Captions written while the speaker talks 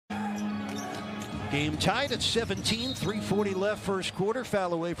Game tied at 17, 3:40 left first quarter.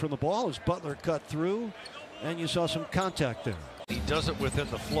 Foul away from the ball as Butler cut through, and you saw some contact there. He does it within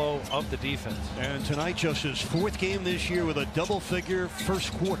the flow of the defense. And tonight, just his fourth game this year with a double-figure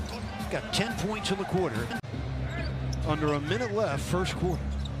first quarter. Got 10 points in the quarter. Under a minute left, first quarter.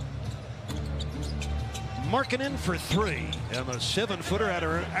 Markkanen for three, and the 7-footer out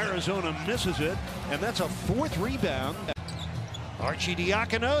of Arizona misses it, and that's a fourth rebound.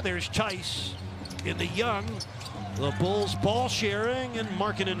 Arcidiacono, there's Tice in the young. The Bulls ball sharing, and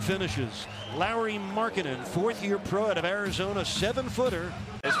Markkanen finishes. Lauri Markkanen, fourth-year pro out of Arizona, 7-footer.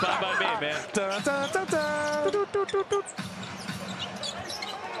 It's fine by me, man.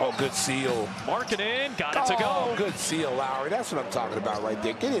 Oh, good seal. Markkanen got it to go. Good seal, Lauri. That's what I'm talking about right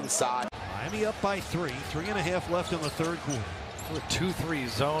there. Get inside. Miami up by 3, 3.5 left in the third quarter. We're 2-3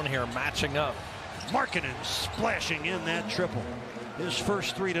 zone here, matching up. Markkanen splashing in that triple. His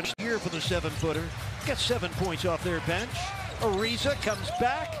first three to year for the 7-footer. Gets 7 points off their bench. Ariza comes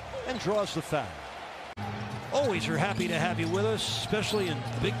back and draws the foul. Always are happy to have you with us, especially in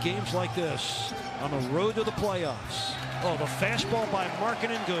big games like this on the road to the playoffs. Oh, the fastball by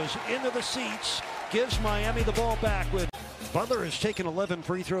Markkanen goes into the seats, gives Miami the ball back. With Butler has taken 11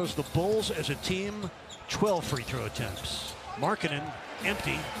 free throws. The Bulls as a team, 12 free throw attempts. Markkanen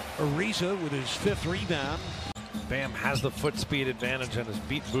empty. Ariza with his 5th rebound. Bam has the foot speed advantage and has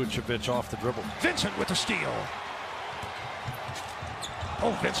beat Vucevic off the dribble. Vincent with the steal.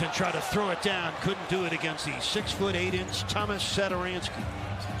 Oh, Vincent tried to throw it down. Couldn't do it against the 6'8" Thomas Satoransky.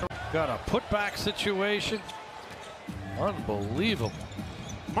 Got a putback situation. Unbelievable.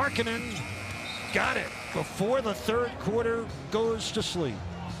 Markkanen got it before the third quarter goes to sleep.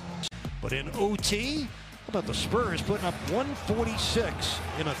 But in OT, how about the Spurs putting up 146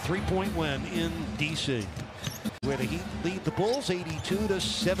 in a 3-point win in D.C. where the Heat lead the Bulls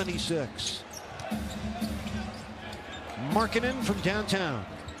 82-76. Markkanen from downtown.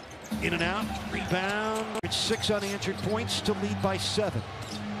 In and out, rebound. It's 6 unanswered points to lead by 7.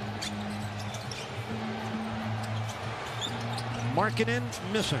 Markkanen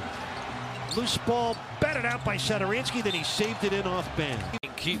missing. Loose ball batted out by Satoransky, then he saved it in off band.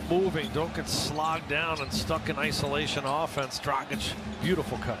 Keep moving, don't get slogged down and stuck in isolation offense. Dragic,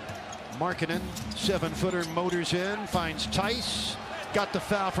 beautiful cut. Markkanen, 7-footer, motors in, finds Tice. Got the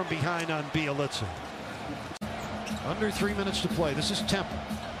foul from behind on Bielitsa. Under 3 minutes to play. This is Temple.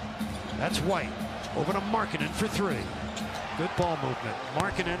 That's White. Over to Markkanen for 3. Good ball movement.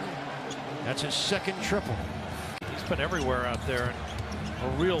 Markkanen, that's his 2nd triple. He's been everywhere out there. A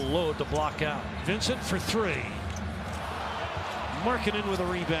real load to block out. Vincent for 3. Markkanen with a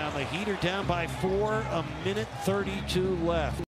rebound. The Heat are down by 4, a minute 32 left.